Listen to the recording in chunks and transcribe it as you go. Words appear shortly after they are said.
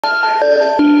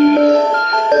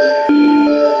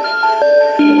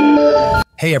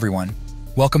Hey everyone,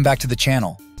 welcome back to the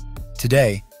channel.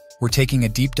 Today, we're taking a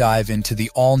deep dive into the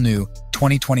all-new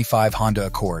 2025 Honda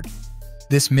Accord.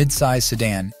 This mid-size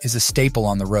sedan is a staple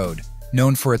on the road,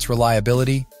 known for its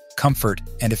reliability, comfort,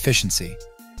 and efficiency.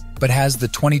 But has the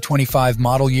 2025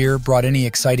 model year brought any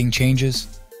exciting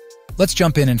changes? Let's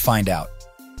jump in and find out.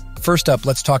 First up,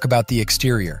 let's talk about the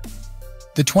exterior.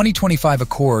 The 2025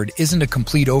 Accord isn't a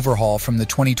complete overhaul from the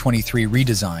 2023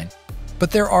 redesign,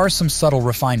 but there are some subtle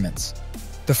refinements.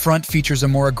 The front features a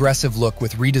more aggressive look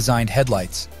with redesigned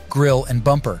headlights, grille, and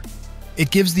bumper. It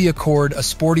gives the Accord a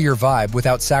sportier vibe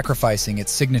without sacrificing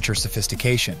its signature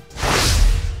sophistication.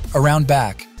 Around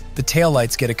back, the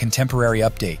taillights get a contemporary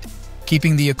update,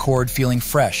 keeping the Accord feeling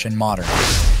fresh and modern.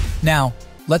 Now,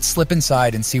 let's slip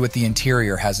inside and see what the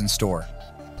interior has in store.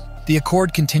 The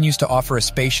Accord continues to offer a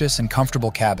spacious and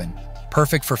comfortable cabin,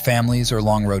 perfect for families or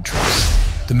long road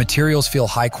trips. The materials feel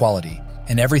high quality,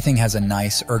 and everything has a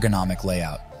nice, ergonomic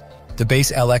layout. The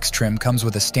base LX trim comes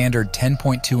with a standard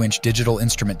 10.2-inch digital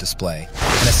instrument display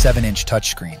and a 7-inch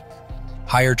touchscreen.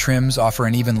 Higher trims offer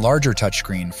an even larger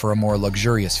touchscreen for a more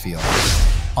luxurious feel.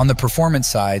 On the performance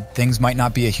side, things might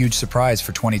not be a huge surprise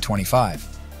for 2025.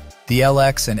 The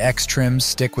LX and X trims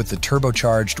stick with the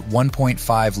turbocharged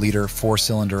 1.5-liter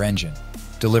four-cylinder engine,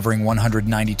 delivering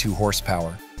 192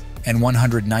 horsepower and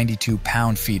 192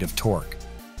 pound-feet of torque.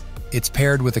 It's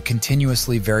paired with a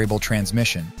continuously variable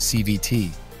transmission,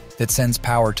 CVT, that sends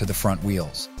power to the front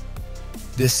wheels.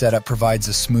 This setup provides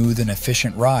a smooth and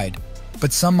efficient ride,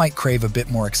 but some might crave a bit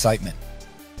more excitement.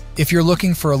 If you're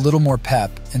looking for a little more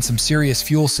pep and some serious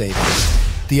fuel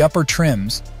savings, the upper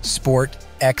trims, Sport,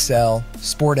 XL,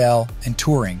 Sport L, and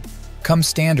Touring, come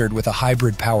standard with a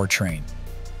hybrid powertrain.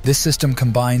 This system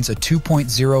combines a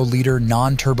 2.0-liter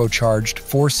non-turbocharged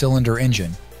four-cylinder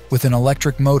engine with an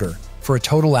electric motor for a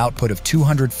total output of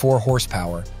 204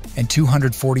 horsepower and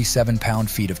 247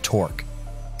 pound-feet of torque.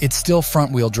 It's still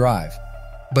front-wheel drive,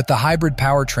 but the hybrid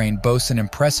powertrain boasts an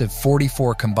impressive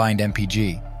 44 combined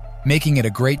mpg, making it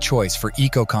a great choice for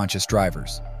eco-conscious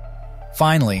drivers.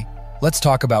 Finally, let's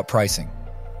talk about pricing.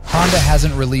 Honda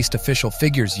hasn't released official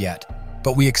figures yet,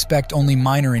 but we expect only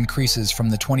minor increases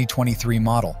from the 2023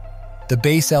 model. The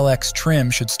base LX trim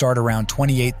should start around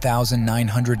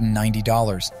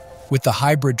 $28,990, with the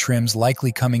hybrid trims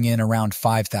likely coming in around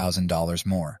 $5,000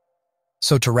 more.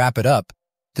 So to wrap it up,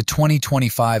 the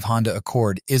 2025 Honda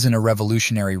Accord isn't a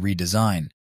revolutionary redesign,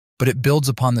 but it builds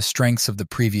upon the strengths of the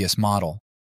previous model.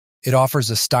 It offers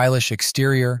a stylish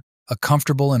exterior, a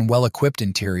comfortable and well-equipped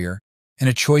interior, and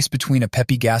a choice between a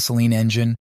peppy gasoline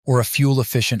engine or a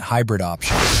fuel-efficient hybrid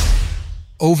option.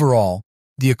 Overall,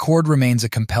 the Accord remains a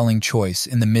compelling choice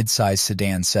in the mid-size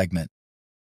sedan segment.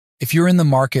 If you're in the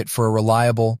market for a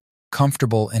reliable,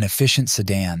 comfortable, and efficient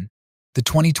sedan, the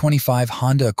 2025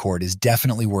 Honda Accord is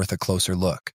definitely worth a closer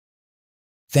look.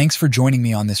 Thanks for joining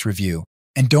me on this review,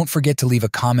 and don't forget to leave a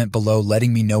comment below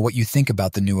letting me know what you think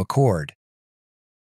about the new Accord.